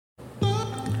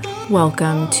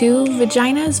Welcome to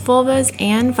Vaginas, Vulvas,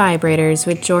 and Vibrators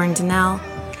with Jordan Donnell.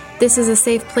 This is a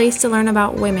safe place to learn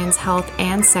about women's health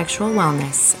and sexual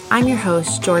wellness. I'm your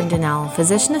host, Jordan Donnell,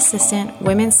 physician assistant,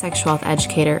 women's sexual health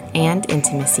educator, and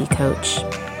intimacy coach.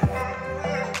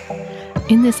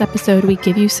 In this episode, we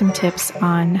give you some tips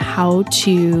on how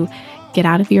to get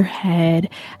out of your head,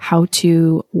 how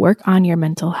to work on your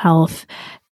mental health,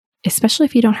 especially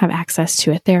if you don't have access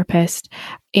to a therapist,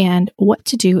 and what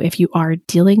to do if you are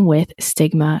dealing with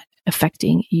stigma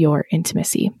affecting your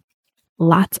intimacy.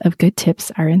 Lots of good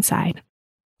tips are inside.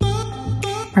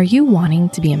 Are you wanting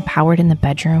to be empowered in the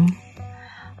bedroom?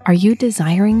 Are you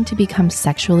desiring to become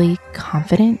sexually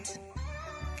confident?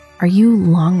 Are you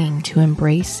longing to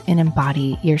embrace and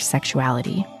embody your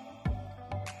sexuality?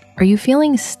 Are you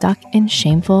feeling stuck and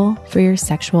shameful for your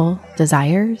sexual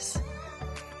desires?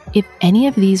 If any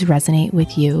of these resonate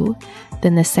with you,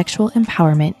 then the Sexual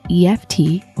Empowerment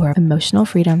EFT, or Emotional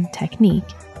Freedom Technique,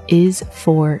 is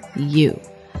for you.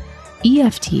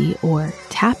 EFT, or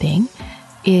tapping,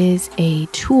 is a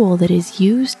tool that is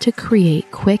used to create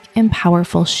quick and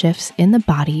powerful shifts in the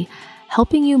body,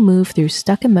 helping you move through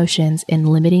stuck emotions and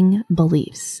limiting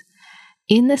beliefs.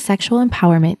 In the Sexual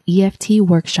Empowerment EFT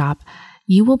workshop,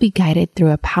 you will be guided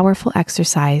through a powerful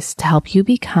exercise to help you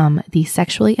become the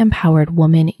sexually empowered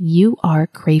woman you are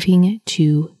craving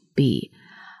to be.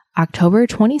 October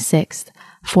 26th,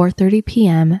 4:30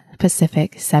 p.m.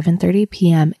 Pacific, 7:30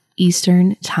 p.m.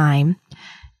 Eastern Time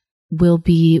will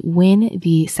be when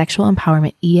the Sexual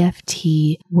Empowerment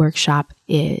EFT workshop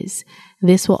is.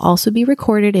 This will also be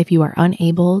recorded if you are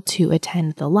unable to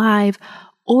attend the live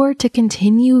or to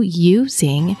continue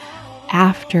using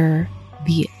after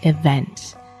the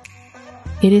event.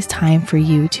 It is time for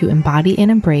you to embody and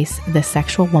embrace the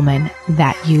sexual woman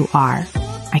that you are.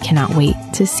 I cannot wait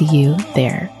to see you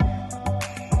there.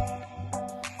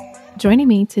 Joining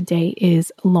me today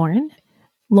is Lauren.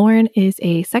 Lauren is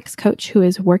a sex coach who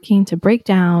is working to break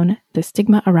down the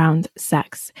stigma around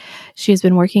sex. She has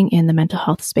been working in the mental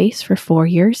health space for 4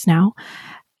 years now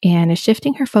and is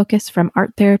shifting her focus from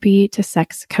art therapy to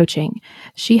sex coaching.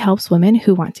 She helps women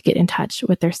who want to get in touch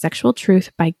with their sexual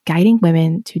truth by guiding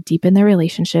women to deepen their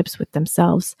relationships with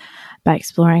themselves by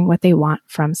exploring what they want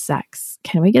from sex.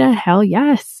 Can we get a hell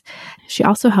yes? She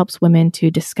also helps women to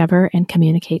discover and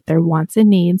communicate their wants and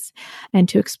needs and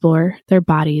to explore their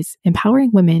bodies,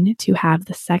 empowering women to have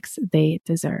the sex they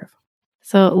deserve.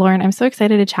 So, Lauren, I'm so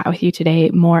excited to chat with you today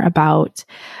more about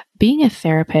being a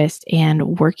therapist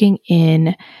and working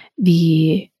in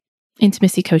the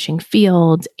intimacy coaching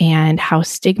field and how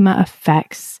stigma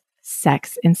affects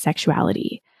sex and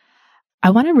sexuality. I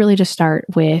want to really just start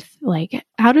with,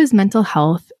 how does mental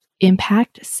health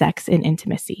impact sex and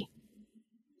intimacy?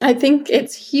 I think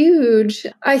it's huge.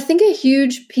 I think a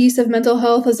huge piece of mental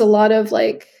health is a lot of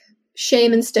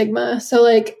shame and stigma. So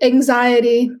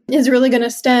anxiety is really going to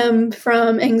stem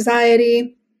from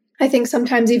anxiety. I think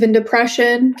sometimes even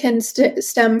depression can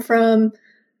stem from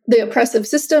the oppressive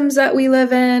systems that we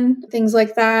live in, things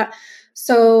like that.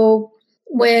 So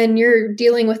when you're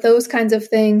dealing with those kinds of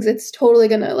things, it's totally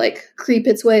going to creep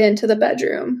its way into the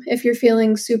bedroom. If you're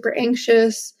feeling super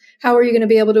anxious, how are you going to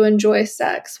be able to enjoy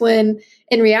sex? When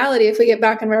in reality, if we get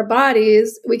back in our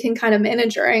bodies, we can kind of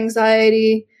manage our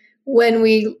anxiety when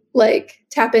we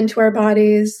tap into our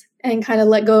bodies and kind of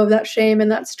let go of that shame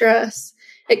and that stress.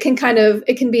 It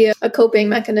can be a coping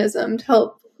mechanism to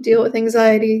help deal with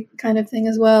anxiety kind of thing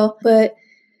as well. But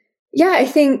yeah, I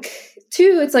think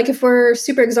too, it's if we're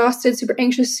super exhausted, super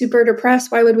anxious, super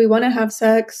depressed, why would we want to have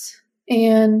sex?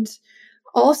 And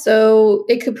also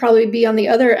it could probably be on the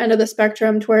other end of the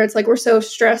spectrum to where it's we're so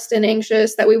stressed and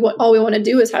anxious that all we want to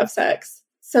do is have sex.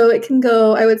 So it can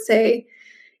go, I would say,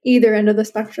 either end of the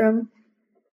spectrum.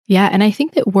 Yeah, and I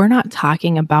think that we're not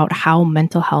talking about how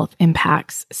mental health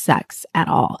impacts sex at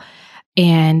all.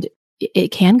 And it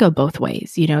can go both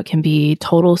ways. It can be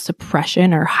total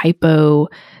suppression or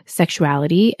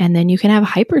hyposexuality, and then you can have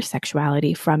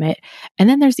hypersexuality from it. And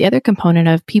then there's the other component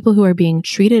of people who are being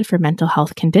treated for mental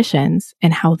health conditions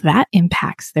and how that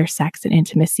impacts their sex and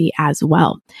intimacy as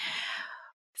well.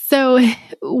 So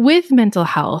with mental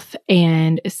health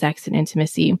and sex and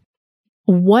intimacy,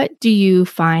 what do you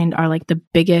find are the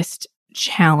biggest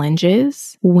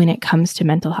challenges when it comes to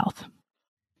mental health?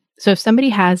 So if somebody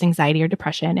has anxiety or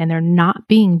depression and they're not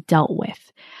being dealt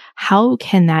with, how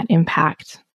can that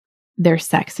impact their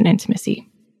sex and intimacy?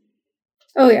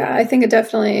 Oh yeah, I think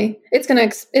it's going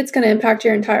to impact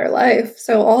your entire life.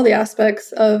 So all the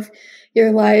aspects of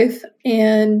your life,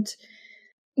 and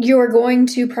you're going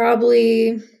to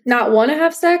probably not want to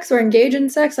have sex or engage in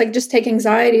sex. Just take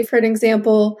anxiety for an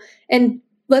example. And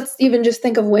let's even just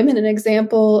think of women, an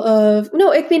example of,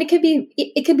 no, I mean, it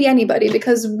could be anybody,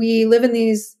 because we live in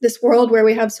this world where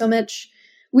we have so much,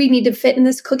 we need to fit in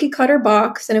this cookie cutter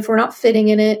box. And if we're not fitting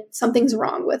in it, something's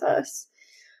wrong with us.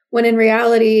 When in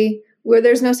reality, where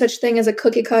there's no such thing as a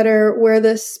cookie cutter, we're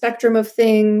the spectrum of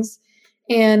things,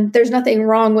 and there's nothing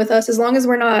wrong with us as long as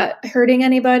we're not hurting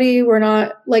anybody. We're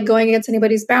not like going against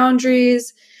anybody's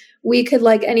boundaries. We could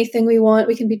like anything we want.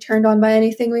 We can be turned on by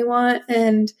anything we want.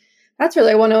 And that's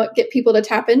really, I want to get people to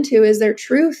tap into, is their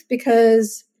truth,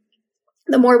 because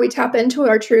the more we tap into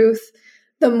our truth,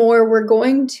 the more we're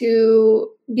going to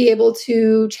be able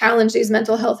to challenge these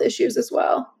mental health issues as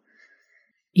well.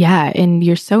 Yeah. And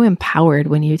you're so empowered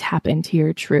when you tap into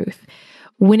your truth.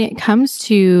 When it comes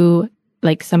to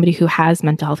like somebody who has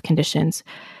mental health conditions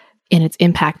and it's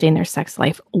impacting their sex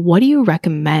life, what do you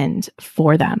recommend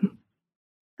for them?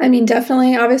 I mean,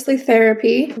 definitely, obviously,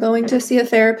 therapy, going to see a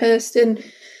therapist. And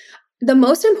the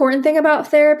most important thing about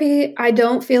therapy, I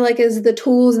don't feel like, is the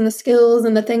tools and the skills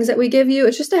and the things that we give you.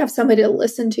 It's just to have somebody to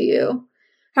listen to you.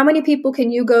 How many people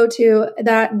can you go to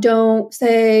that don't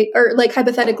say, or like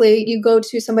hypothetically, you go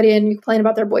to somebody and you complain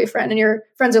about their boyfriend and your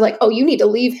friends are like, oh, you need to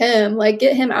leave him, like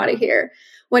get him out of here.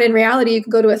 When in reality, you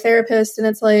can go to a therapist and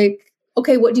it's like,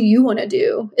 okay, what do you want to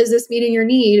do? Is this meeting your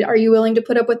need? Are you willing to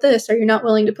put up with this? Are you not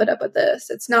willing to put up with this?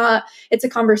 It's a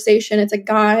conversation. It's a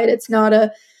guide. It's not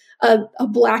a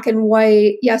black and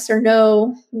white yes or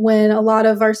no, when a lot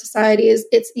of our society is,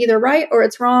 it's either right or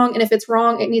it's wrong. And if it's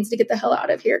wrong, it needs to get the hell out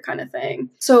of here kind of thing.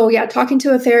 So yeah, talking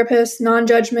to a therapist,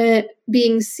 non-judgment,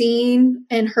 being seen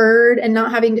and heard, and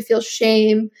not having to feel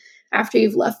shame after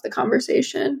you've left the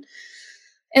conversation.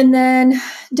 And then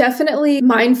definitely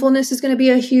mindfulness is going to be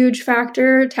a huge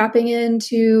factor, tapping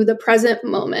into the present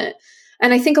moment.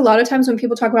 And I think a lot of times when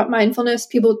people talk about mindfulness,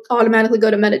 people automatically go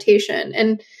to meditation.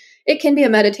 And it can be a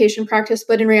meditation practice,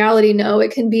 but in reality, no,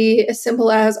 it can be as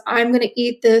simple as, I'm going to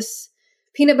eat this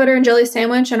peanut butter and jelly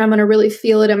sandwich and I'm going to really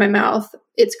feel it in my mouth.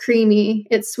 It's creamy,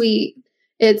 it's sweet,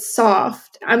 it's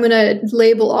soft. I'm going to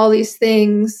label all these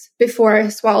things before I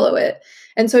swallow it.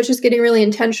 And so it's just getting really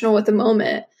intentional with the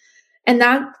moment. And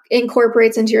that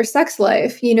incorporates into your sex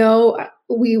life. You know,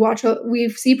 we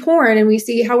see porn and we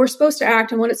see how we're supposed to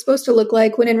act and what it's supposed to look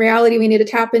like, when in reality, we need to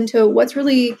tap into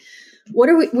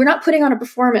we're not putting on a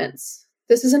performance.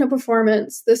 This isn't a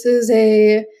performance.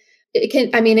 It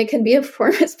can be a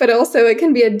performance, but also it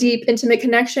can be a deep, intimate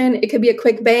connection. It could be a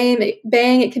quick bang.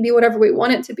 It can be whatever we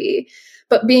want it to be.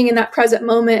 But being in that present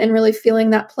moment and really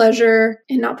feeling that pleasure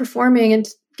and not performing and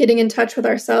getting in touch with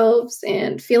ourselves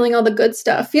and feeling all the good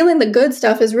stuff. Feeling the good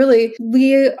stuff is really,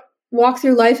 we walk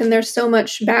through life and there's so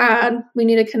much bad. We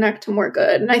need to connect to more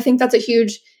good. And I think that's a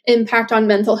huge impact on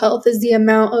mental health, is the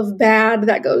amount of bad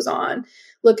that goes on.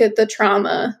 Look at the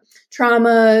trauma.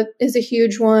 Trauma is a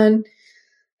huge one.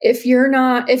 If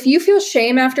you feel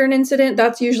shame after an incident,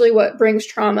 that's usually what brings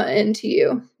trauma into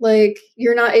you. Like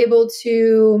you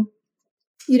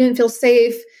didn't feel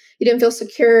safe. You didn't feel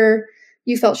secure.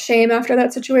 You felt shame after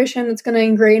that situation. It's going to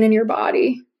ingrain in your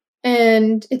body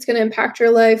and it's going to impact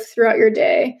your life throughout your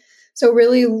day. So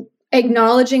really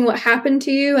acknowledging what happened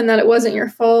to you and that it wasn't your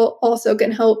fault also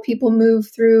can help people move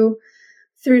through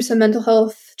some mental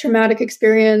health traumatic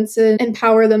experience and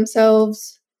empower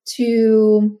themselves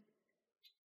to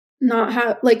not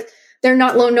have, like, they're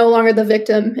no longer the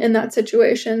victim in that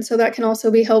situation. So that can also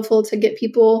be helpful to get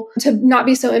people to not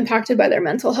be so impacted by their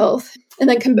mental health and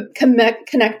then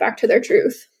connect back to their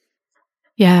truth.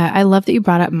 Yeah, I love that you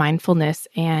brought up mindfulness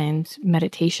and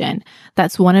meditation.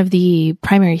 That's one of the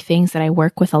primary things that I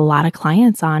work with a lot of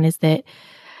clients on, is that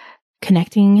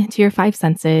connecting to your five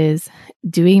senses,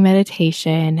 doing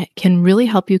meditation can really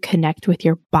help you connect with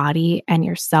your body and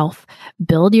yourself,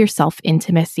 build your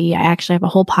self-intimacy. I actually have a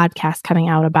whole podcast coming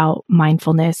out about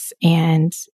mindfulness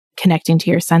and connecting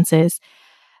to your senses.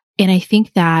 And I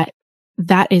think that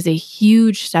is a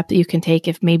huge step that you can take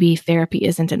if maybe therapy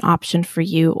isn't an option for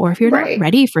you, or if you're not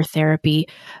ready for therapy.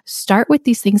 Start with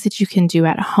these things that you can do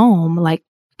at home, like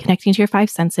connecting to your five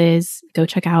senses. Go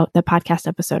check out the podcast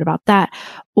episode about that,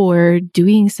 or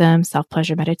doing some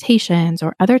self-pleasure meditations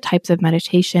or other types of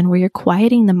meditation where you're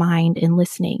quieting the mind and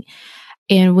listening.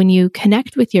 And when you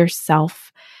connect with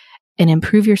yourself and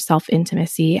improve your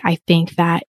self-intimacy, I think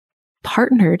that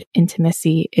partnered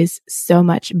intimacy is so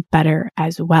much better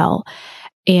as well.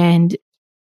 And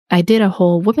I did a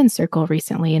whole women's circle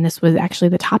recently, and this was actually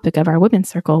the topic of our women's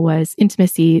circle was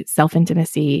intimacy,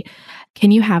 self-intimacy.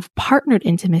 Can you have partnered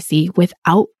intimacy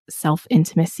without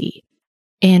self-intimacy?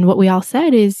 And what we all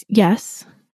said is yes,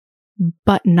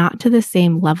 but not to the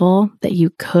same level that you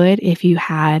could if you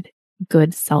had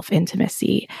good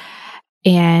self-intimacy.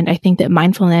 And I think that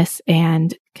mindfulness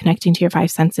and connecting to your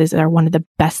five senses are one of the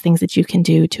best things that you can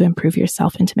do to improve your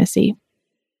self-intimacy.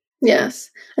 Yes.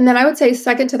 And then I would say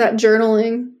second to that,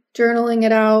 journaling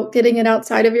it out, getting it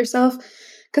outside of yourself.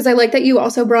 Because I like that you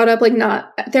also brought up, like,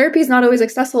 not therapy is not always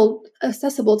accessible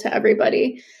to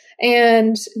everybody.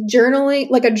 And journaling,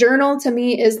 like a journal to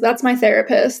me that's my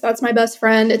therapist. That's my best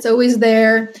friend. It's always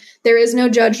there. There is no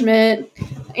judgment.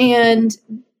 And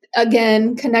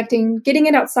again, getting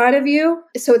it outside of you.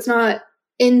 So it's not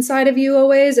inside of you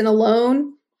always and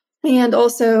alone. And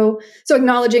also, so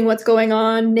acknowledging what's going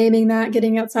on, naming that,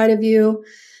 getting outside of you.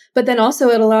 But then also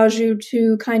it allows you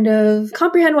to kind of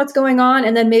comprehend what's going on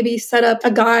and then maybe set up a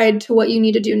guide to what you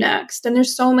need to do next. And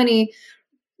there's so many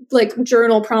like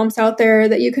journal prompts out there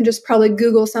that you can just probably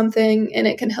Google something and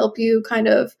it can help you kind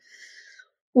of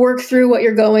work through what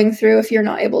you're going through if you're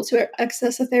not able to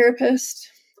access a therapist.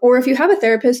 Or if you have a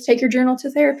therapist, take your journal to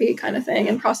therapy kind of thing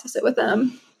and process it with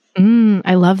them.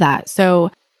 I love that.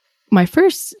 So my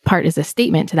first part is a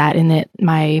statement to that, in that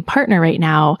my partner right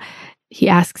now, he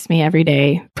asks me every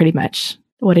day, pretty much,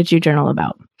 what did you journal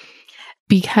about?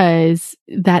 Because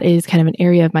that is kind of an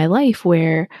area of my life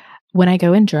where when I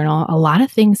go and journal, a lot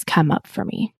of things come up for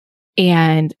me.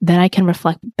 And then I can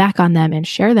reflect back on them and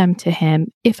share them to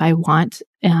him if I want,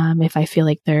 if I feel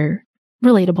like they're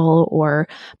relatable or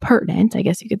pertinent, I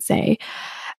guess you could say.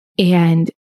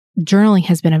 And journaling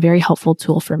has been a very helpful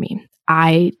tool for me.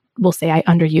 I will say I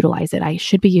underutilize it. I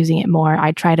should be using it more.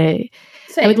 I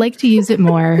would like to use it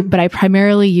more, but I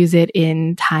primarily use it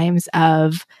in times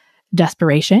of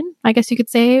desperation, I guess you could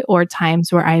say, or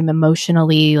times where I'm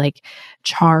emotionally like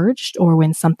charged, or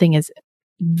when something is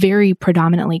very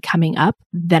predominantly coming up,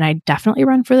 then I definitely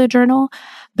run for the journal.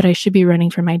 But I should be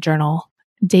running for my journal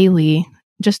daily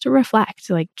just to reflect,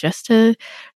 like just to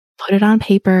put it on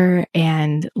paper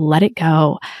and let it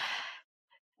go.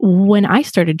 When I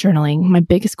started journaling, my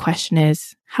biggest question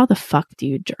is, how the fuck do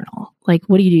you journal? Like,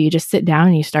 what do? You just sit down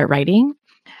and you start writing?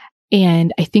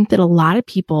 And I think that a lot of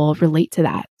people relate to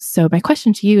that. So my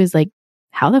question to you is like,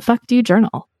 how the fuck do you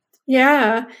journal?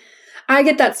 Yeah, I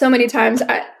get that so many times.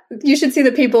 You should see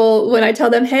the people when I tell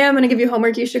them, hey, I'm going to give you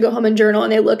homework. You should go home and journal.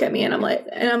 And they look at me and I'm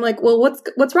like, well,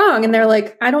 what's wrong? And they're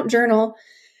like, I don't journal.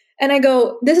 And I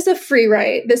go, this is a free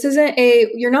write. This isn't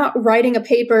you're not writing a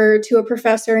paper to a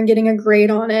professor and getting a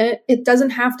grade on it. It doesn't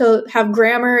have to have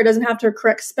grammar. It doesn't have to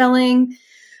correct spelling.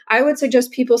 I would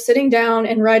suggest people sitting down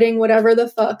and writing whatever the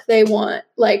fuck they want.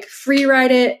 Like, free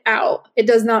write it out. It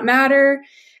does not matter.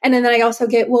 And then I also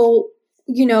get, well,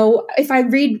 if I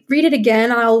read it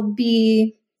again, I'll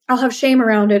have shame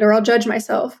around it, or I'll judge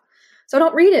myself. So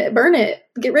don't read it, burn it,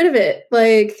 get rid of it.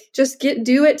 Like, just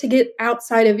do it to get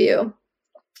outside of you.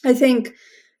 I think,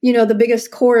 the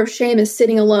biggest core of shame is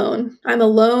sitting alone. I'm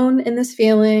alone in this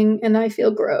feeling and I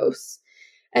feel gross.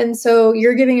 And so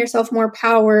you're giving yourself more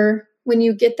power when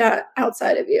you get that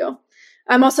outside of you.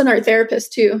 I'm also an art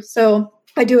therapist too. So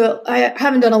I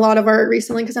haven't done a lot of art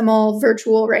recently because I'm all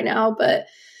virtual right now, but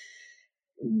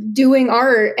doing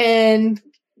art, and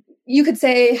you could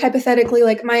say hypothetically,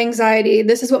 like, my anxiety,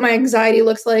 this is what my anxiety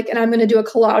looks like, and I'm going to do a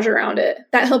collage around it.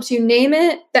 That helps you name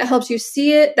it. That helps you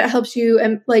see it. That helps you,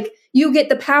 and like, you get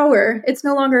the power. It's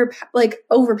no longer like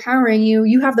overpowering you.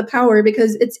 You have the power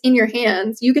because it's in your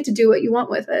hands. You get to do what you want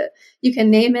with it. You can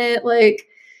name it, like,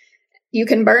 you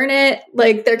can burn it,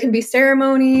 like, there can be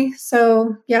ceremony.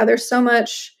 So yeah, there's so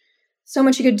much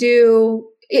you could do.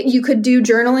 You could do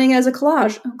journaling as a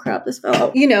collage. Oh crap, this fell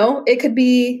out. It could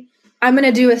be, I'm going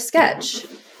to do a sketch.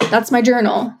 That's my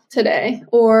journal today.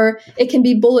 Or it can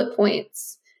be bullet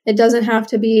points. It doesn't have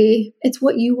to be, it's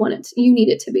what you want it, you need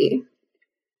it to be.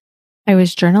 I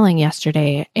was journaling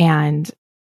yesterday, and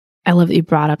I love that you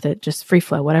brought up that just free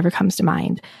flow, whatever comes to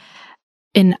mind.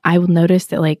 And I will notice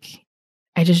that, like,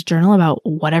 I just journal about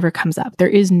whatever comes up. There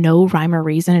is no rhyme or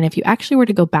reason. And if you actually were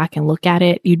to go back and look at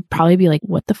it, you'd probably be like,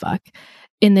 what the fuck?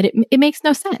 In that it makes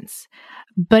no sense.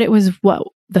 But it was what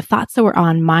the thoughts that were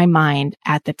on my mind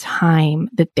at the time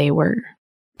that they were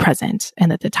present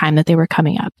and at the time that they were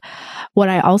coming up. What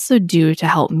I also do to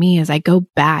help me is I go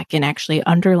back and actually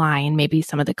underline maybe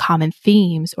some of the common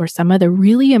themes or some of the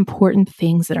really important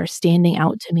things that are standing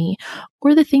out to me,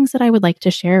 or the things that I would like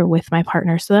to share with my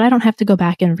partner, so that I don't have to go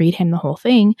back and read him the whole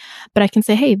thing, but I can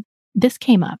say, hey, this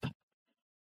came up.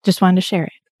 Just wanted to share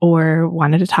it, or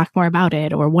wanted to talk more about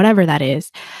it, or whatever that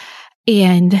is.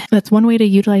 And that's one way to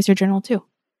utilize your journal too.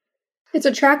 It's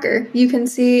a tracker. You can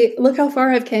see, look how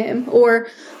far I've came, or,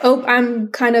 oh, I'm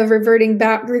kind of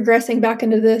regressing back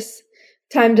into this.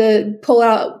 Time to pull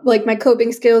out like my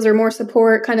coping skills or more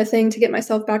support kind of thing to get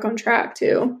myself back on track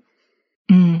too.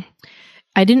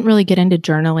 I didn't really get into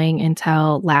journaling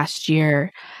until last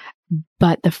year,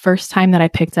 but the first time that I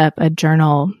picked up a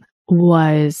journal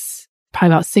was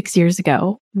probably about 6 years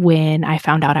ago when I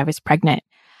found out I was pregnant.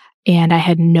 And I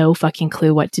had no fucking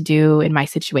clue what to do in my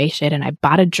situation. And I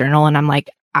bought a journal and I'm like,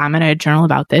 I'm going to journal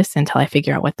about this until I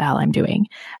figure out what the hell I'm doing.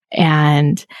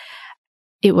 And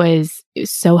it was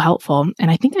so helpful.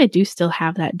 And I think I do still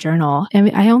have that journal.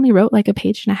 And I only wrote like a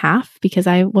page and a half because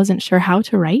I wasn't sure how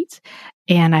to write.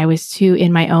 And I was too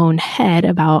in my own head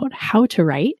about how to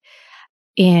write.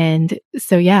 And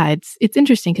so, yeah, it's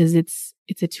interesting because it's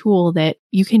a tool that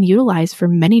you can utilize for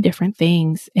many different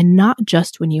things and not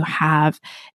just when you have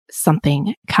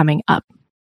something coming up.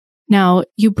 Now,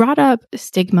 you brought up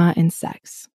stigma and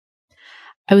sex.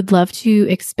 I would love to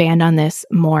expand on this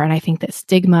more. And I think that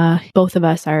stigma, both of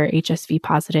us are HSV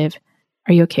positive.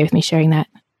 Are you okay with me sharing that?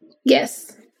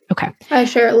 Yes. Okay. I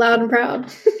share it loud and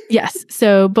proud. Yes.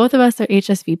 So both of us are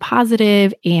HSV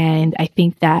positive, and I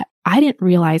think that I didn't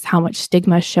realize how much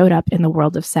stigma showed up in the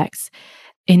world of sex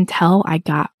until I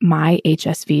got my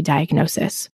HSV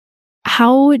diagnosis.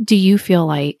 How do you feel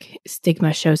like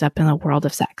stigma shows up in the world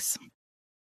of sex?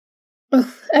 Ugh,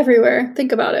 everywhere.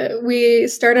 Think about it. We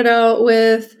started out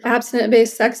with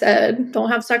abstinent-based sex ed,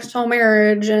 don't have sex till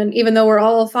marriage, and even though we're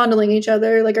all fondling each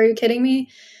other, like, are you kidding me?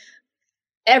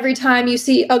 Every time you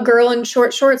see a girl in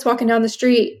short shorts walking down the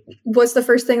street, what's the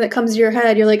first thing that comes to your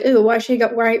head? You're like, ooh, why is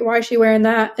she wearing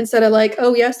that? Instead of like,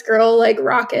 oh yes, girl, like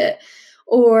rock it.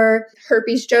 Or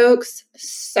herpes jokes,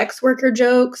 sex worker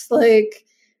jokes, like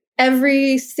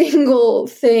every single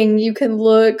thing you can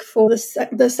look for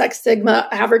the sex stigma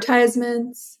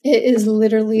advertisements. It is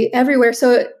literally everywhere.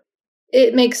 So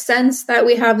it makes sense that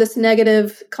we have this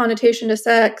negative connotation to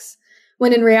sex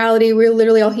when in reality, we're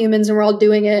literally all humans and we're all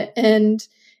doing it. And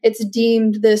it's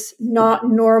deemed this not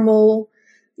normal,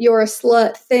 you're a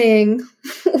slut thing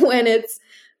when it's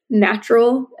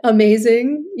natural,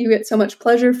 amazing. You get so much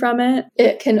pleasure from it.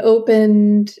 It can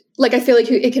open, like, I feel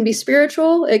like it can be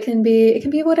spiritual. It can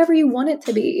be whatever you want it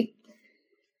to be.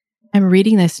 I'm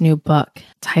reading this new book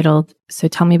titled, So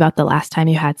Tell Me About the Last Time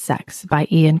You Had Sex by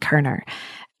Ian Kerner.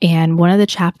 And one of the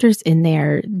chapters in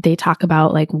there, they talk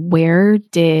about like, where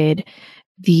did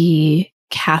the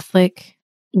Catholic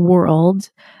world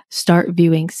start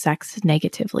viewing sex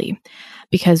negatively?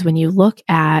 Because when you look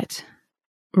at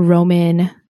Roman,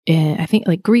 I think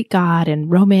like Greek god and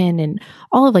Roman and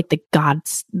all of like the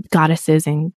goddesses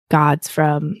and gods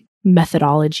from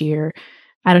methodology, or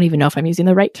I don't even know if I'm using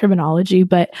the right terminology,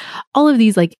 but all of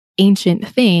these like ancient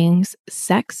things,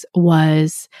 sex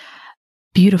was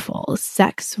beautiful.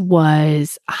 Sex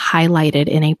was highlighted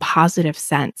in a positive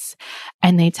sense.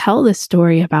 And they tell the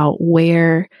story about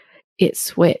where it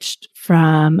switched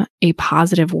from a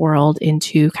positive world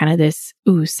into kind of this,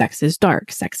 ooh, sex is dark,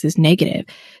 sex is negative,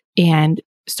 and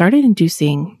started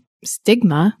inducing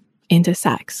stigma into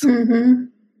sex. Mm-hmm.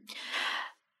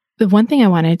 The one thing I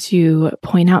wanted to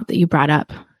point out that you brought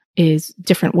up is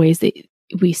different ways that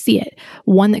we see it.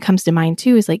 One that comes to mind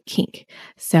too is like kink.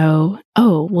 So,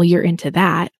 oh, well, you're into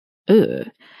that. Ugh.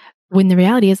 When the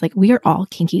reality is like, we are all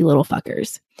kinky little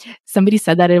fuckers. Somebody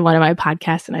said that in one of my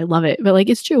podcasts and I love it, but like,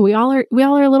 it's true. We all are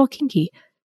a little kinky.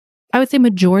 I would say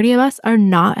majority of us are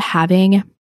not having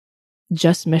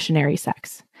just missionary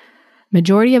sex.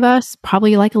 Majority of us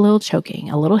probably like a little choking,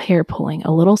 a little hair pulling,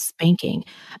 a little spanking,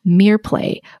 mere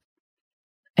play.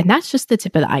 And that's just the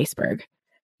tip of the iceberg.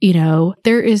 You know,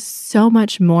 there is so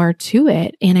much more to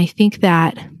it. And I think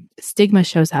that stigma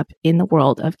shows up in the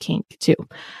world of kink too.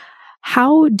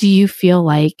 How do you feel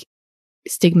like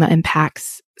stigma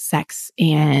impacts sex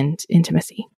and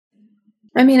intimacy?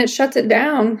 I mean, it shuts it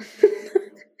down.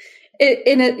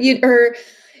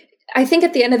 I think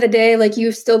at the end of the day, like,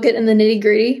 you still get in the nitty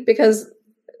gritty because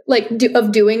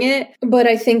of doing it. But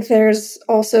I think there's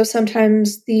also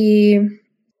sometimes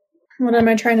what am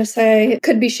I trying to say? It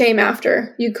could be shame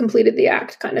after you completed the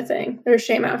act kind of thing. There's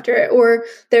shame after it, or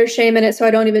there's shame in it, so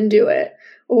I don't even do it.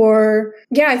 Or,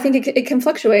 yeah, I think it can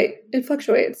fluctuate. It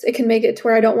fluctuates. It can make it to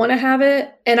where I don't want to have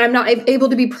it. And I'm not able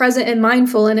to be present and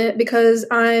mindful in it because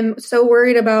I'm so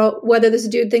worried about whether this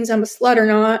dude thinks I'm a slut or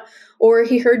not, or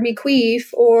he heard me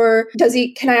queef, or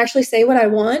can I actually say what I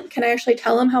want? Can I actually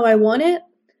tell him how I want it?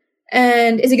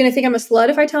 And is he going to think I'm a slut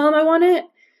if I tell him I want it?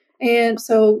 And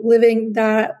so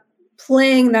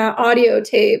playing that audio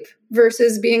tape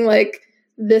versus being like,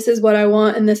 this is what I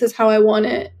want and this is how I want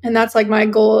it. And that's like my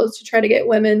goal, is to try to get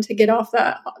women to get off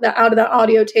that out of that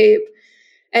audio tape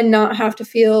and not have to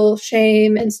feel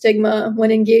shame and stigma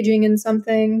when engaging in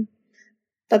something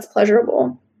that's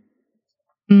pleasurable.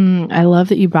 I love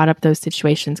that you brought up those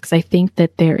situations because I think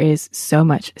that there is so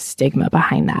much stigma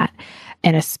behind that.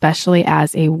 And especially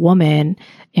as a woman,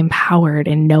 empowered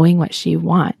and knowing what she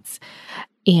wants.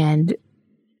 And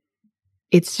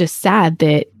it's just sad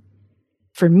that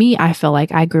for me, I feel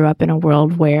like I grew up in a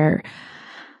world where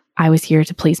I was here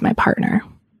to please my partner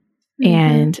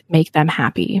and make them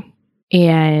happy.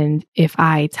 And if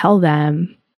I tell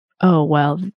them, oh,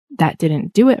 well, that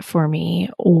didn't do it for me,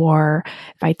 or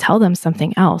if I tell them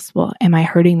something else, well, am I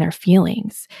hurting their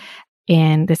feelings?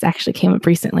 And this actually came up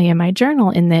recently in my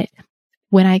journal, in that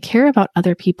when I care about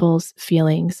other people's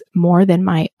feelings more than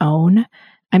my own,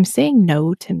 I'm saying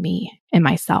no to me and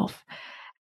myself.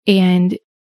 And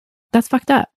that's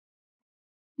fucked up.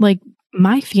 Like,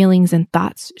 my feelings and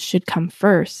thoughts should come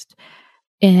first,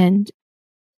 and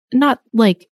not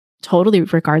like totally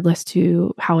regardless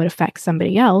to how it affects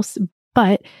somebody else,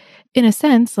 but in a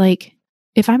sense, like,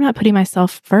 if I'm not putting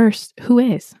myself first, who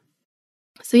is?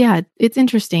 So yeah, it's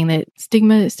interesting that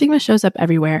stigma shows up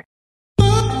everywhere.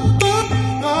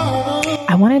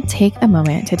 I want to take a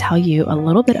moment to tell you a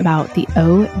little bit about the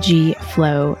OG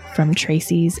flow from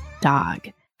Tracy's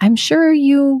dog. I'm sure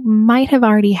you might have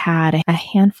already had a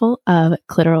handful of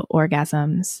clitoral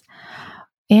orgasms,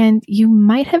 and you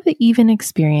might have even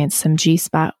experienced some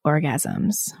G-spot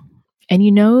orgasms. And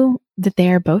you know that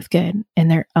they are both good in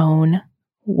their own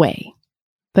way.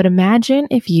 But imagine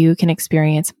if you can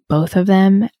experience both of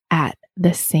them at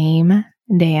the same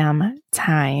damn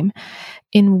time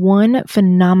in one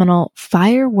phenomenal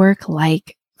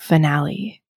firework-like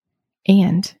finale.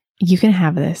 And you can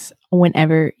have this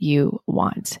whenever you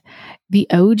want. The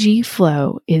OG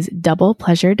Flow is a double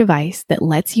pleasure device that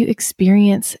lets you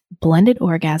experience blended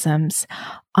orgasms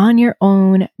on your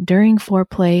own during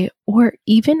foreplay or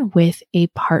even with a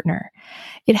partner.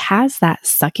 It has that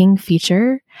sucking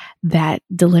feature that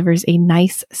delivers a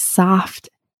nice, soft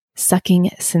sucking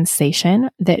sensation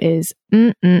that is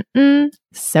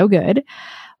so good,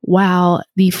 while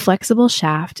the flexible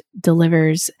shaft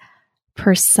delivers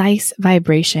precise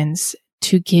vibrations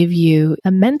to give you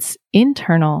immense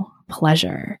internal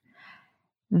pleasure.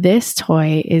 This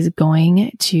toy is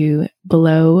going to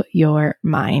blow your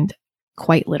mind,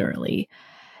 quite literally.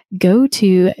 Go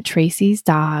to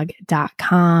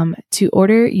tracysdog.com to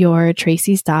order your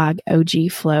Tracy's Dog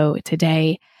OG Flow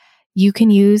today. You can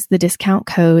use the discount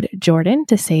code Jordan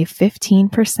to save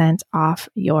 15% off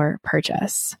your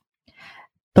purchase.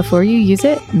 Before you use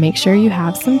it, make sure you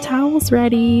have some towels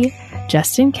ready,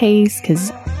 just in case,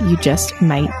 because you just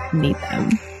might need them.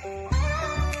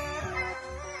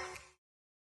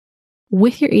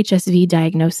 With your HSV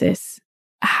diagnosis,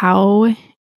 how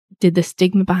did the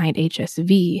stigma behind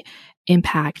HSV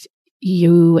impact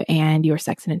you and your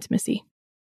sex and intimacy?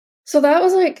 So that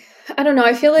was like, I don't know,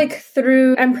 I feel like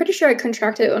I'm pretty sure I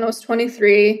contracted it when I was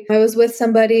 23. I was with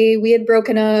somebody, we had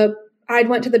broken up. I'd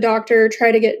went to the doctor,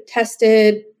 tried to get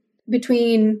tested,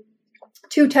 between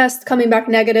 2 tests coming back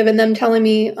negative and them telling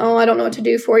me, oh, I don't know what to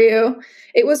do for you.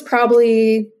 It was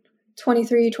probably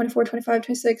 23, 24, 25,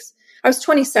 26. I was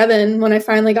 27 when I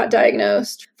finally got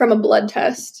diagnosed from a blood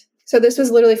test. So this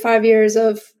was literally 5 years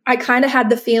of, I kind of had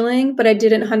the feeling, but I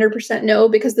didn't 100% know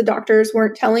because the doctors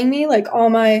weren't telling me. Like, all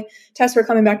my tests were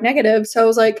coming back negative. So I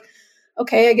was like,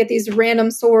 okay, I get these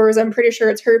random sores. I'm pretty sure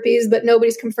it's herpes, but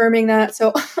nobody's confirming that.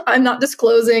 So I'm not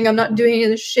disclosing. I'm not doing any of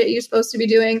the shit you're supposed to be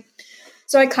doing.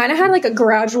 So I kind of had like a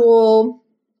gradual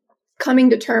coming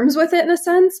to terms with it in a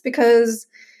sense, because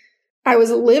I was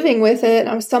living with it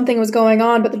and something was going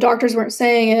on, but the doctors weren't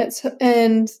saying it.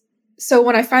 And so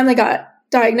when I finally got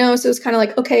diagnosed, it was kind of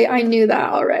like, okay, I knew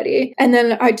that already. And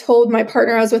then I told my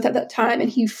partner I was with at that time, and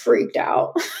he freaked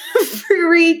out.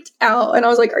 Freaked out. And I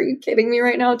was like, are you kidding me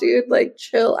right now, dude? Like,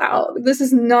 chill out. This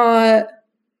is not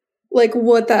like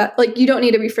you don't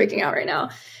need to be freaking out right now.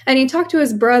 And he talked to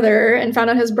his brother and found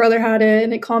out his brother had it,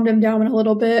 and it calmed him down a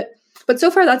little bit. But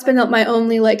so far, that's been my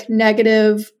only like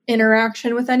negative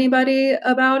interaction with anybody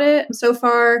about it. So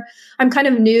far, I'm kind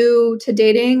of new to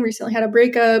dating, recently had a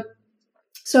breakup.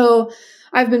 So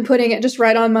I've been putting it just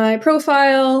right on my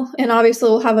profile, and obviously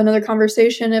we'll have another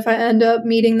conversation if I end up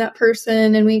meeting that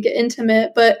person and we get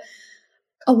intimate. But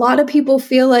a lot of people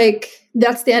feel like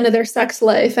that's the end of their sex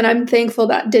life. And I'm thankful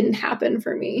that didn't happen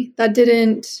for me. That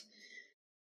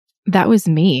was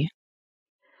me.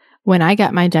 When I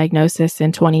got my diagnosis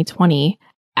in 2020,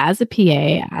 as a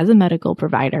PA, as a medical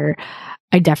provider,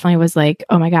 I definitely was like,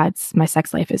 oh my God, my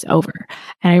sex life is over.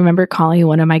 And I remember calling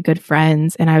one of my good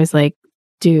friends and I was like,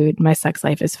 dude, my sex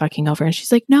life is fucking over. And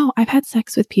she's like, no, I've had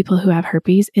sex with people who have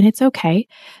herpes and it's okay.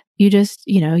 You just,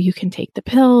 you can take the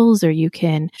pills, or you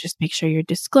can just make sure you're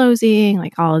disclosing,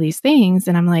 like all of these things.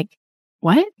 And I'm like,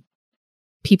 what?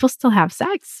 People still have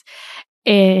sex.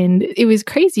 And it was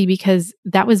crazy because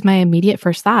that was my immediate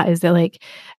first thought, is that like,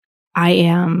 I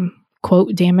am,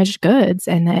 quote, damaged goods,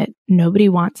 and that nobody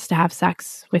wants to have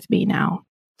sex with me now.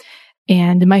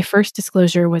 And my first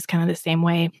disclosure was kind of the same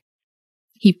way.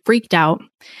 He freaked out.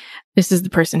 This is the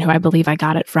person who I believe I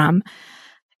got it from.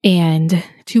 And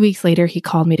 2 weeks later, he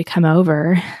called me to come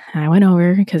over. And I went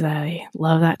over because I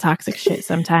love that toxic shit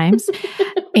sometimes.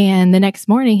 And the next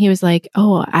morning, he was like,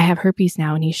 oh, I have herpes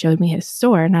now. And he showed me his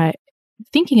sore. And I,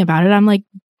 thinking about it, I'm like,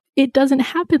 it doesn't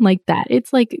happen like that.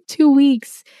 It's like 2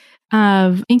 weeks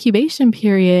of incubation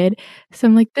period. So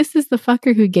I'm like, this is the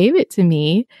fucker who gave it to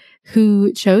me,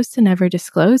 who chose to never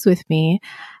disclose with me.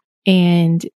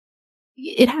 And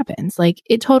it happens. Like,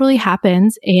 it totally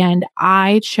happens. And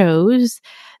I chose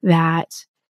that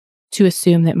to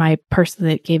assume that my person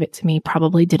that gave it to me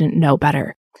probably didn't know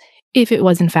better. If it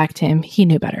was in fact him, he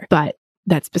knew better. But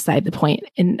that's beside the point.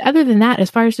 And other than that, as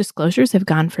far as disclosures have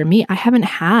gone for me, I haven't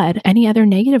had any other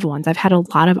negative ones. I've had a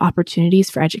lot of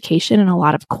opportunities for education and a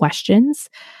lot of questions,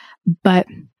 but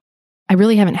I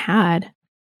really haven't had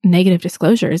negative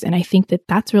disclosures. And I think that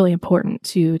that's really important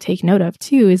to take note of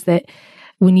too, is that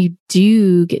when you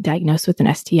do get diagnosed with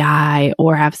an STI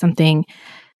or have something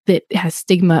that has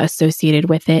stigma associated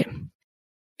with it,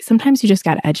 sometimes you just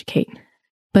got to educate.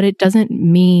 But it doesn't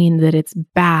mean that it's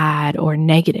bad or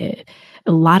negative.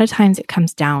 A lot of times it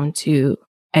comes down to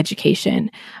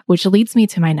education, which leads me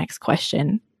to my next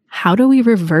question. How do we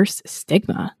reverse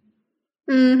stigma?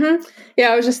 Mm-hmm. Yeah,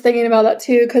 I was just thinking about that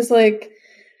too, because like,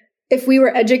 if we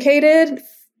were educated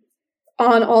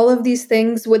on all of these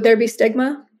things, would there be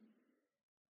stigma?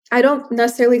 I don't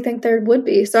necessarily think there would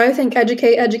be. So I think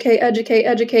educate,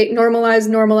 normalize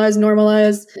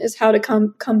is how to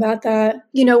combat that.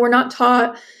 You know,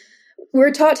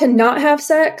 we're taught to not have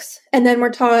sex, and then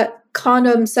we're taught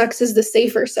condom sex is the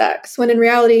safer sex, when in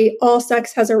reality, all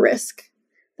sex has a risk.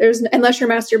 Unless you're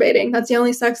masturbating, that's the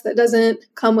only sex that doesn't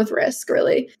come with risk,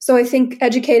 really. So I think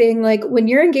educating, like, when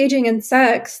you're engaging in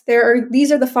sex,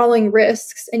 these are the following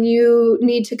risks, and you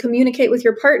need to communicate with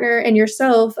your partner and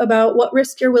yourself about what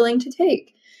risk you're willing to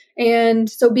take. And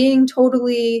so being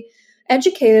totally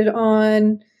educated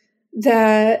on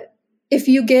that, if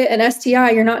you get an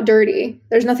STI, you're not dirty.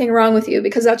 There's nothing wrong with you,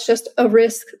 because that's just a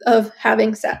risk of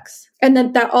having sex. And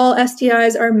then that all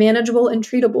STIs are manageable and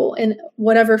treatable in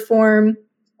whatever form.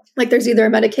 Like, there's either a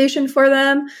medication for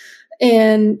them,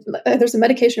 and there's a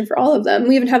medication for all of them.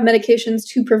 We even have medications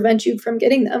to prevent you from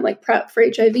getting them, like PrEP for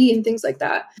HIV and things like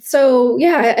that. So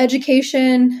yeah,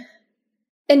 education,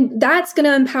 and that's going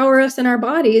to empower us in our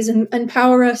bodies and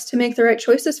empower us to make the right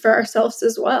choices for ourselves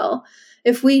as well.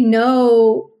 If we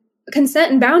know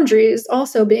consent and boundaries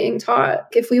also being taught,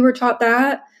 if we were taught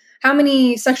that, how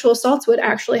many sexual assaults would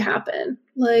actually happen?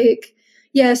 Like,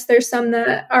 yes, there's some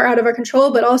that are out of our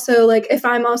control, but also, like, if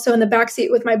I'm also in the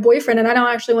backseat with my boyfriend and I don't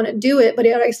actually want to do it, but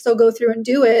yet I still go through and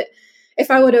do it,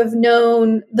 if I would have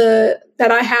known that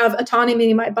I have autonomy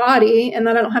in my body and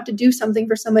that I don't have to do something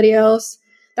for somebody else,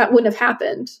 that wouldn't have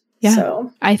happened. Yeah.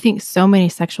 So I think so many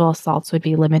sexual assaults would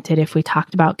be limited if we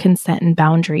talked about consent and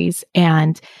boundaries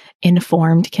and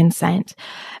informed consent,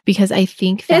 because I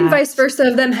think that, and vice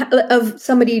versa, of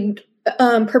somebody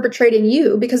perpetrating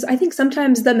you, because I think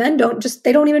sometimes the men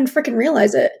they don't even freaking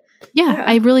realize it. Yeah,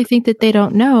 I really think that they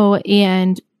don't know,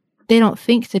 and they don't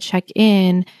think to check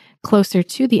in closer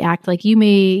to the act. Like,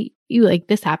 like,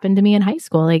 this happened to me in high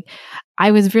school. Like,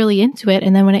 I was really into it,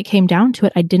 and then when it came down to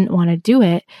it, I didn't want to do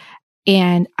it.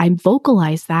 And I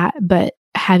vocalized that, but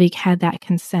having had that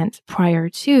consent prior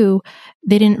to,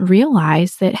 they didn't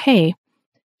realize that, hey,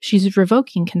 she's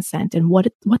revoking consent. And what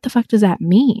the fuck does that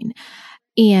mean?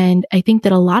 And I think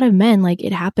that a lot of men, like,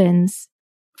 it happens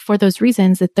for those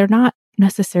reasons, that they're not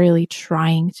necessarily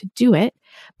trying to do it,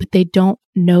 but they don't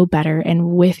know better.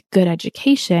 And with good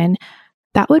education,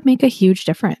 that would make a huge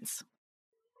difference.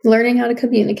 Learning how to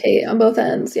communicate on both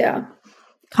ends. Yeah.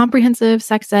 Comprehensive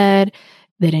sex ed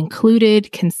that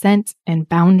included consent and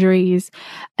boundaries,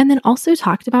 and then also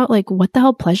talked about, like, what the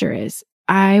hell pleasure is.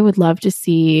 I would love to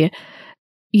see,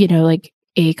 like,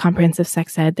 a comprehensive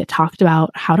sex ed that talked about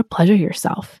how to pleasure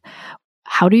yourself.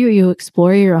 How do you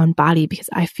explore your own body? Because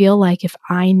I feel like if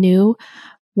I knew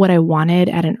what I wanted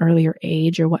at an earlier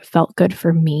age, or what felt good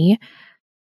for me,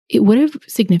 it would have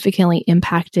significantly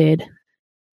impacted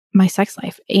my sex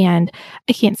life. And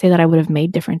I can't say that I would have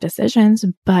made different decisions,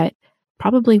 but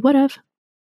probably would have.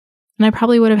 And I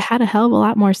probably would have had a hell of a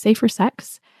lot more safer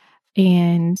sex,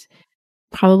 and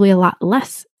probably a lot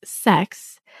less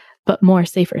sex, but more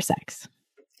safer sex.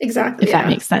 Exactly. If that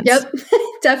makes sense. Yep.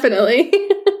 Definitely.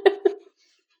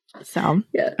 So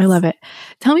yes. I love it.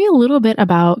 Tell me a little bit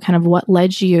about kind of what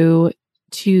led you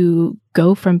to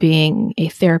go from being a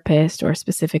therapist or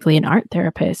specifically an art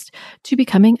therapist to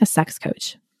becoming a sex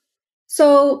coach?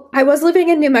 So I was living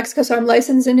in New Mexico, so I'm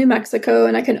licensed in New Mexico,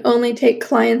 and I can only take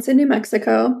clients in New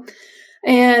Mexico.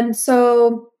 And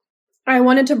so I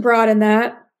wanted to broaden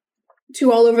that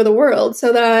to all over the world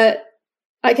so that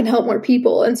I can help more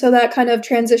people. And so that kind of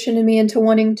transitioned me into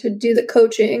wanting to do the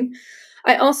coaching.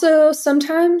 I also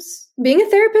sometimes, being a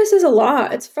therapist is a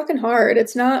lot. It's fucking hard.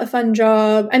 It's not a fun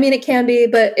job. I mean, it can be,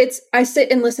 but I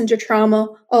sit and listen to trauma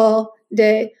all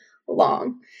day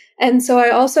long. And so I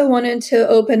also wanted to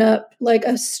open up like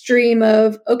a stream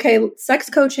of, okay, sex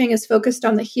coaching is focused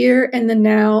on the here and the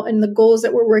now and the goals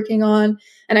that we're working on.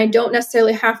 And I don't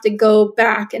necessarily have to go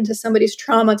back into somebody's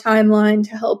trauma timeline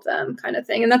to help them, kind of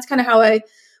thing. And that's kind of how I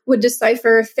would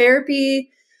decipher. Therapy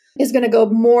is going to go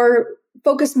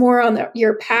focus more on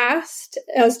your past,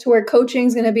 as to where coaching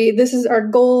is going to be, this is our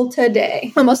goal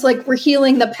today. Almost like we're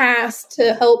healing the past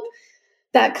to help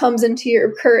that comes into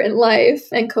your current life.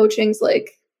 And coaching's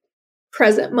like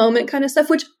present moment kind of stuff,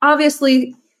 which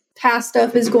obviously past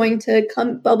stuff is going to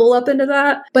bubble up into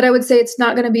that. But I would say it's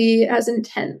not going to be as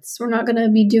intense. We're not going to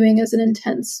be doing as an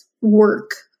intense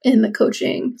work in the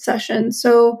coaching session.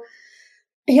 So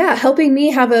yeah, helping me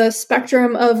have a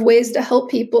spectrum of ways to help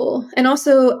people. And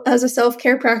also as a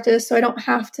self-care practice, so I don't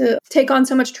have to take on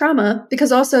so much trauma.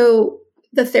 Because also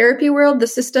the therapy world, the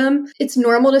system, it's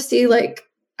normal to see, like,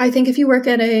 I think if you work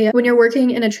when you're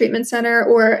working in a treatment center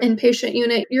or inpatient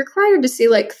unit, you're required to see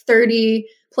like 30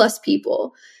 plus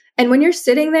people. And when you're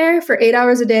sitting there for 8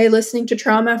 hours a day, listening to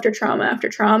trauma after trauma after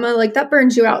trauma, like that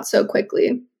burns you out so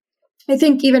quickly. I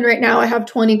think even right now I have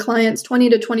 20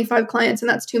 to 25 clients, and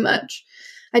that's too much.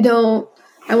 I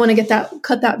want to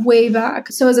cut that way back.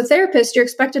 So as a therapist, you're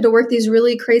expected to work these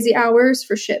really crazy hours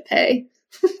for shit pay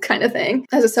kind of thing.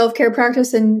 As a self-care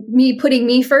practice, and me putting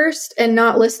me first and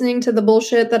not listening to the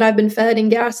bullshit that I've been fed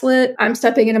and gaslit, I'm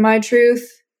stepping into my truth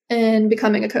and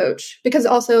becoming a coach. Because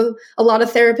also a lot of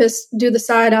therapists do the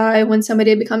side eye when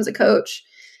somebody becomes a coach.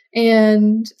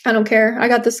 And I don't care. I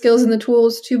got the skills and the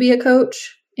tools to be a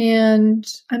coach, and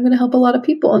I'm going to help a lot of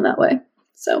people in that way.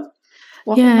 So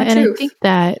yeah, and I think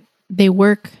that they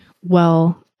work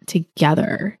well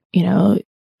together,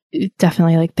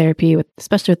 definitely like therapy,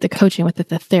 especially with the coaching, with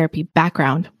the therapy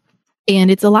background. And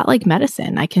it's a lot like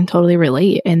medicine. I can totally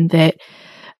relate in that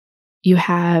you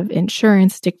have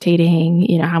insurance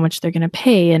dictating, how much they're going to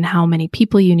pay and how many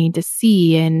people you need to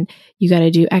see. And you got to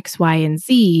do X, Y, and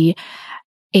Z.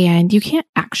 And you can't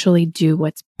actually do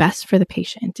what's best for the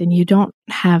patient. And you don't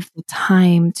have the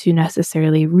time to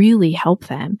necessarily really help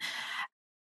them.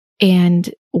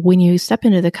 And when you step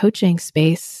into the coaching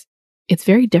space, it's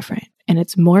very different, and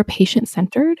it's more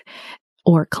patient-centered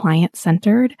or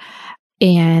client-centered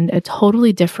and a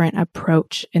totally different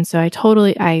approach. And so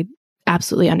I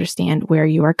absolutely understand where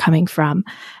you are coming from.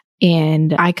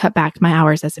 And I cut back my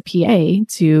hours as a PA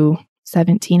to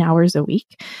 17 hours a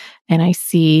week, and I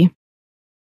see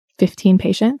 15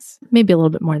 patients, maybe a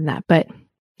little bit more than that. But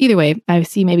either way, I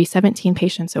see maybe 17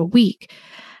 patients a week.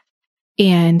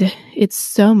 And it's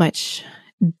so much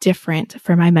different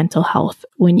for my mental health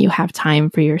when you have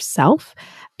time for yourself.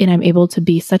 And I'm able to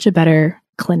be such a better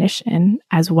clinician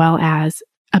as well as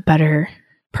a better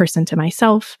person to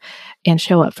myself and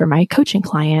show up for my coaching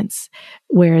clients.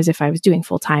 Whereas if I was doing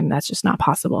full time, that's just not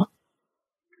possible.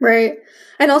 Right.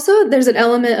 And also there's an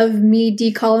element of me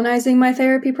decolonizing my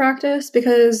therapy practice,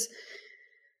 because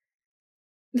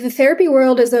the therapy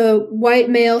world is a white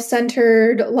male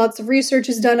centered. Lots of research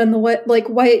is done on the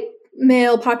white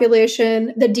male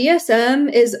population. The DSM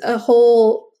is a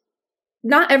whole,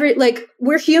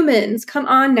 we're humans. Come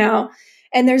on now.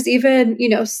 And there's even,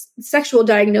 sexual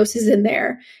diagnoses in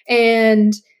there,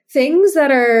 and things that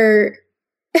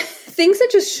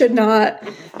just should not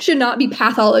be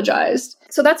pathologized.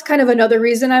 So that's kind of another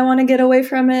reason I want to get away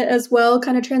from it as well,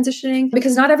 kind of transitioning,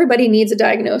 because not everybody needs a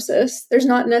diagnosis. There's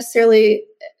not necessarily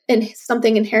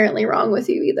something inherently wrong with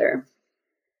you either.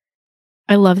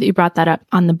 I love that you brought that up.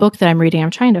 On the book that I'm reading,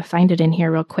 I'm trying to find it in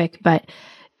here real quick, but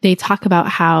they talk about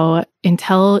how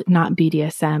until not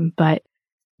BDSM, but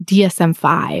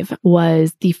DSM-5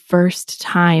 was the first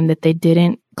time that they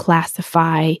didn't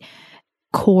classify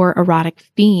core erotic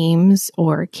themes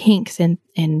or kinks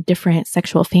and different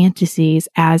sexual fantasies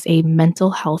as a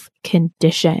mental health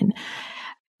condition.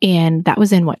 And that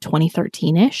was in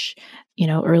 2013-ish,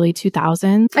 early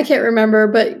 2000s. I can't remember,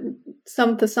 but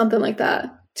something like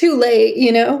that. Too late,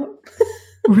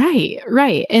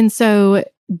 Right. And so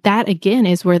that again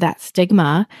is where that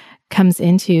stigma comes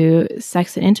into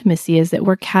sex and intimacy is that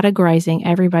we're categorizing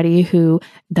everybody who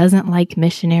doesn't like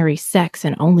missionary sex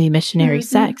and only missionary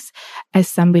sex as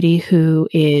somebody who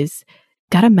is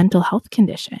got a mental health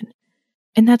condition.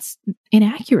 And that's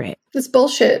inaccurate. It's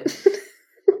bullshit.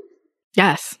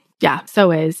 Yes. Yeah,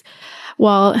 so is.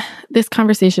 Well, this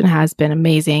conversation has been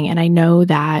amazing. And I know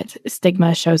that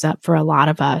stigma shows up for a lot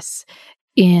of us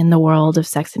in the world of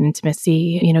sex and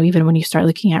intimacy. You know, even when you start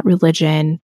looking at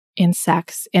religion in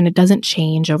sex, and it doesn't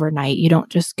change overnight. You don't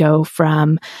just go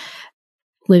from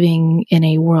living in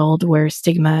a world where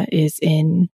stigma is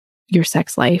in your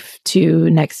sex life to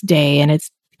next day and it's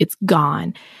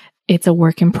gone. It's a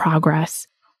work in progress.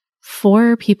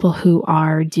 For people who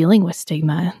are dealing with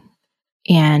stigma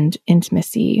and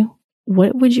intimacy,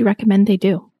 what would you recommend they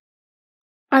do?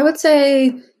 I would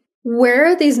say, where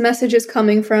are these messages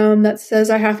coming from that says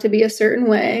I have to be a certain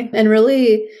way, and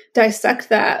really dissect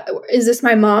that. Is this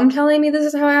my mom telling me this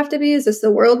is how I have to be? Is this the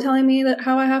world telling me that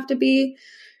how I have to be?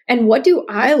 And what do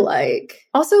I like?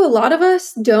 Also, a lot of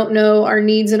us don't know our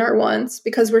needs and our wants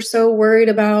because we're so worried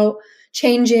about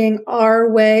changing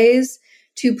our ways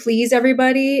to please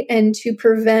everybody and to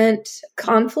prevent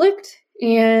conflict.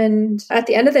 And at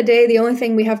the end of the day, the only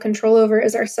thing we have control over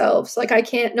is ourselves. Like, I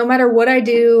can't, no matter what I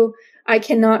do, I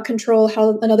cannot control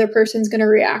how another person's going to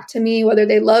react to me, whether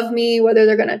they love me, whether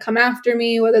they're going to come after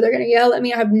me, whether they're going to yell at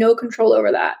me. I have no control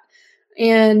over that.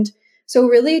 And so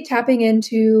really tapping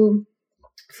into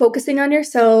focusing on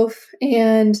yourself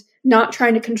and not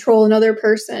trying to control another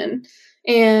person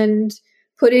and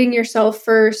putting yourself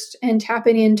first and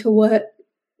tapping into what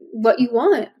you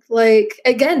want. Like,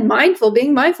 again,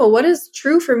 being mindful. What is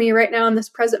true for me right now in this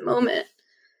present moment?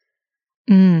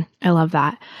 I love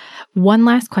that. One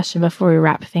last question before we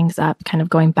wrap things up, kind of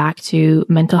going back to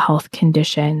mental health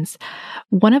conditions.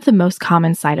 One of the most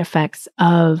common side effects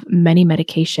of many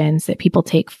medications that people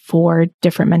take for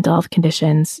different mental health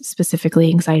conditions, specifically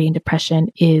anxiety and depression,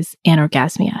 is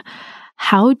anorgasmia.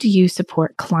 How do you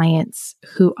support clients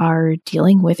who are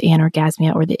dealing with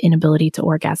anorgasmia or the inability to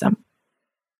orgasm?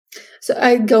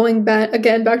 So going back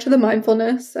to the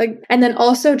mindfulness, and then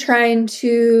also trying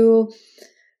to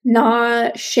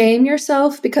not shame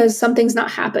yourself because something's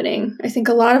not happening. I think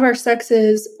a lot of our sex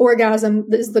is orgasm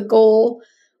is the goal,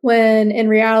 when in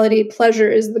reality,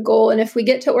 pleasure is the goal. And if we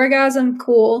get to orgasm,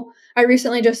 cool. I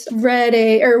recently just I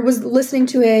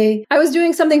was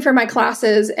doing something for my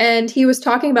classes, and he was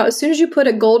talking about as soon as you put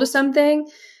a goal to something,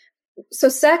 so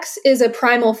sex is a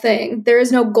primal thing. There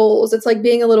is no goals. It's like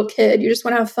being a little kid. You just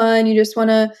want to have fun. You just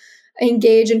want to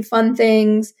engage in fun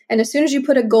things. And as soon as you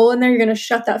put a goal in there, you're going to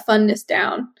shut that funness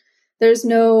down.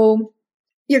 You're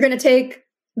going to take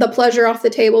the pleasure off the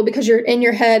table because you're in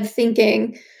your head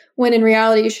thinking, when in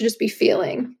reality, you should just be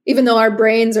feeling. Even though our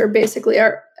brains are basically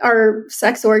our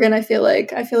sex organ, I feel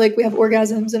like we have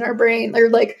orgasms in our brain, or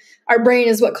like our brain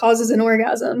is what causes an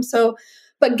orgasm. So,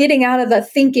 but getting out of the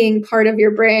thinking part of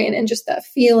your brain and just that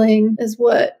feeling is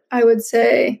what I would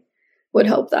say would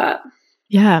help that.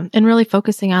 Yeah. And really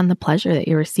focusing on the pleasure that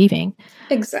you're receiving.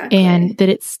 Exactly. And that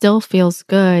it still feels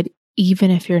good,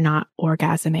 even if you're not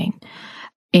orgasming.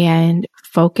 And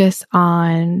focus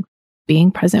on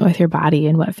being present with your body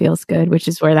and what feels good, which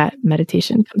is where that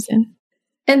meditation comes in.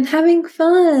 And having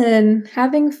fun,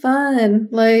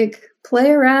 like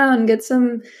play around, get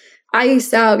some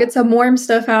ice out, get some warm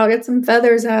stuff out, get some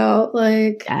feathers out.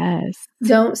 Like, yes.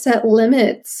 Don't set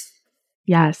limits.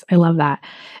 Yes, I love that.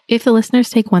 If the listeners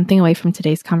take one thing away from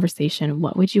today's conversation,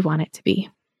 what would you want it to be?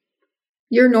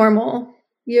 You're normal.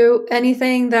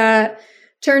 Anything that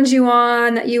turns you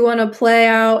on, that you want to play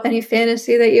out, any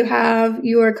fantasy that you have,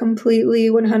 you are completely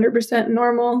 100%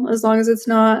 normal. As long as it's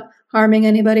not harming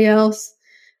anybody else,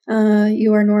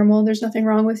 you are normal. There's nothing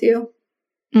wrong with you.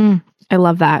 I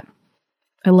love that.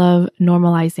 I love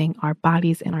normalizing our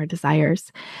bodies and our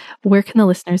desires. Where can the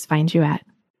listeners find you at?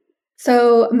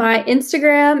 So my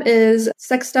Instagram is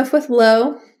Sex Stuff with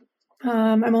Lo.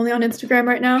 I'm only on Instagram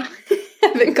right now. I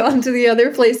haven't gone to the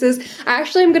other places.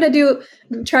 Actually, I'm going to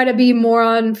try to be more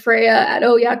on Freya at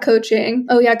Oh Yeah Coaching.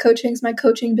 Oh Yeah Coaching is my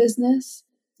coaching business.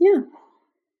 Yeah.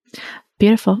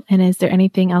 Beautiful. And is there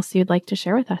anything else you'd like to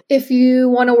share with us? If you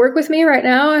want to work with me right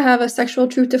now, I have a Sexual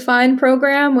Truth Defined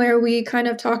program where we kind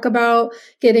of talk about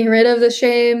getting rid of the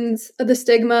shames, the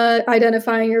stigma,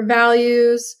 identifying your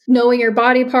values, knowing your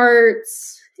body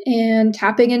parts, and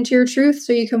tapping into your truth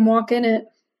so you can walk in it.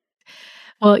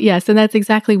 Well, yes. And that's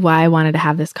exactly why I wanted to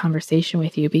have this conversation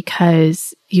with you,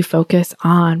 because you focus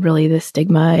on really the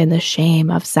stigma and the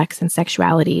shame of sex and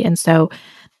sexuality. And so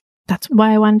that's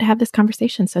why I wanted to have this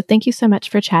conversation. So thank you so much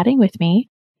for chatting with me.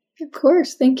 Of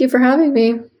course. Thank you for having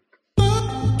me.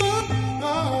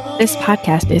 This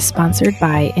podcast is sponsored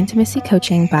by Intimacy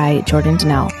Coaching by Jordan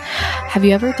Donnell. Have you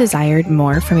ever desired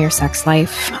more from your sex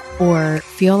life or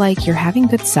feel like you're having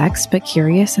good sex but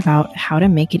curious about how to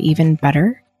make it even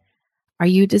better? Are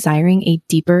you desiring a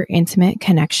deeper, intimate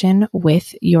connection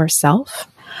with yourself?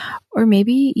 Or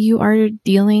maybe you are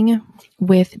dealing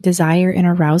with desire and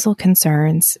arousal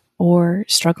concerns or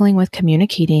struggling with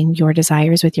communicating your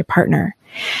desires with your partner.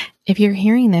 If you're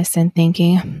hearing this and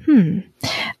thinking,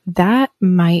 that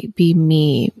might be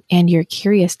me, and you're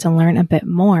curious to learn a bit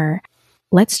more,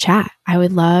 let's chat. I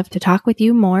would love to talk with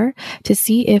you more to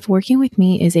see if working with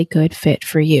me is a good fit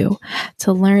for you.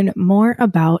 To learn more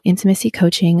about intimacy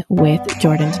coaching with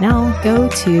Jordan Donnell, go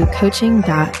to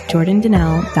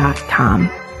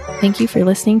coaching.jordandonnell.com. Thank you for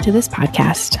listening to this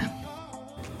podcast.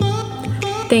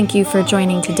 Thank you for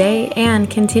joining today and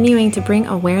continuing to bring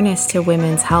awareness to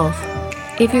women's health.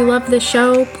 If you love the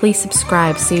show, please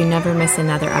subscribe so you never miss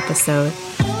another episode,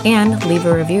 and leave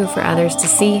a review for others to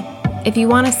see. If you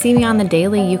want to see me on the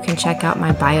daily, you can check out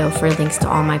my bio for links to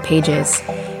all my pages.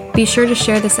 Be sure to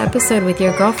share this episode with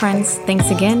your girlfriends.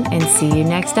 Thanks again, and see you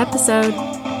next episode.